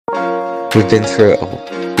We've been through it all,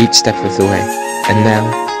 each step of the way, and now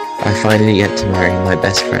I finally get to marry my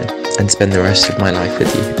best friend and spend the rest of my life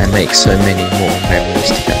with you and make so many more memories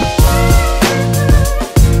together.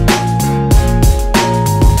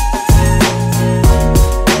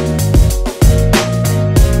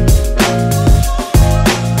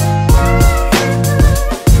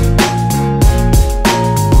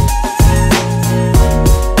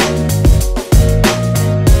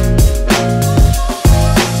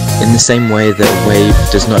 In the same way that a wave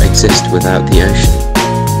does not exist without the ocean,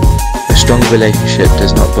 a strong relationship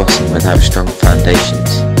does not blossom without strong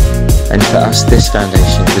foundations. And for us, this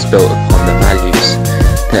foundation was built upon the values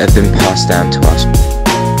that have been passed down to us.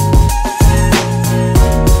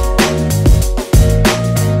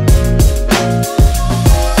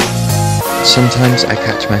 Sometimes I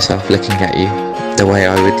catch myself looking at you the way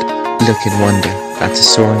I would look in wonder at a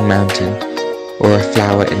soaring mountain or a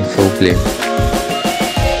flower in full bloom,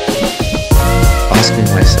 asking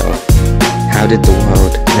myself, how did the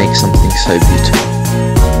world make something so beautiful?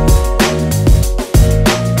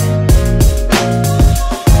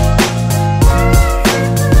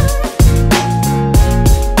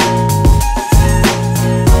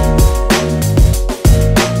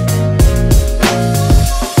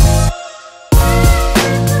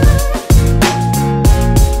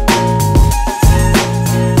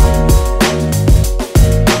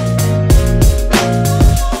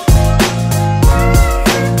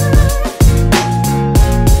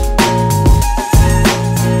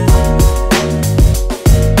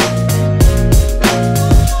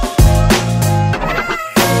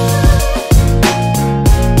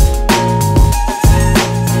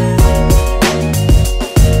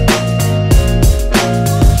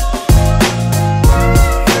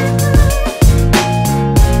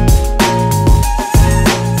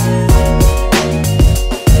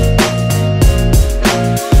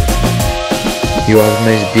 You are the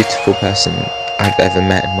most beautiful person I've ever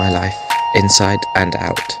met in my life, inside and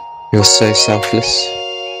out. You're so selfless,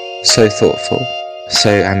 so thoughtful, so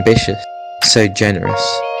ambitious, so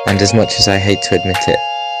generous, and as much as I hate to admit it,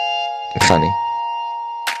 funny.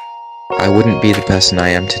 I wouldn't be the person I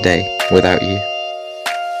am today without you.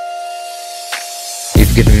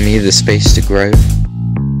 You've given me the space to grow,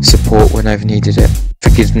 support when I've needed it,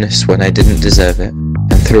 forgiveness when I didn't deserve it,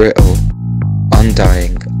 and through it all,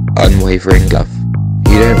 undying, unwavering love.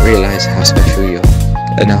 You don't realise how special you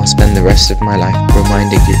are, and I'll spend the rest of my life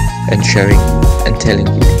reminding you and showing you and telling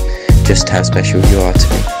you just how special you are to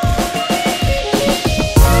me.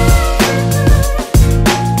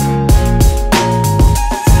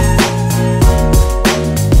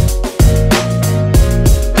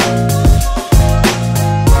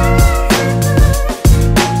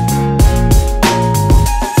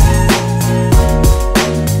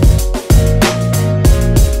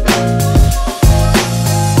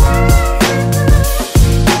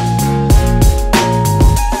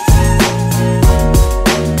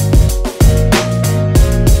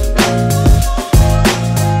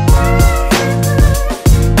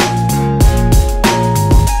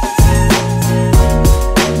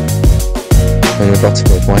 From the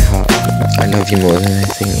bottom of my heart, I love you more than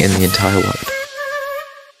anything in the entire world.